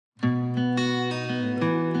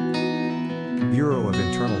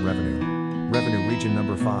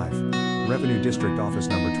number 5. Revenue District Office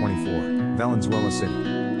number 24, Valenzuela City.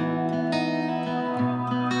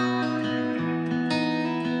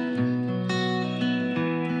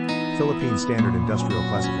 Philippine Standard Industrial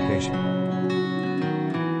Classification.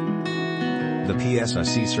 The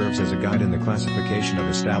PSIC serves as a guide in the classification of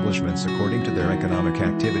establishments according to their economic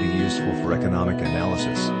activity useful for economic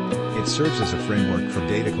analysis. It serves as a framework for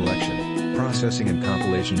data collection, processing and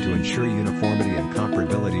compilation to ensure uniformity and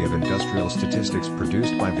comparability of industrial statistics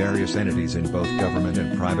produced by various entities in both government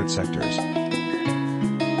and private sectors.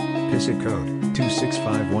 Psic code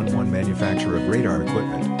 26511 Manufacture of radar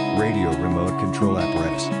equipment, radio remote control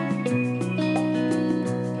apparatus.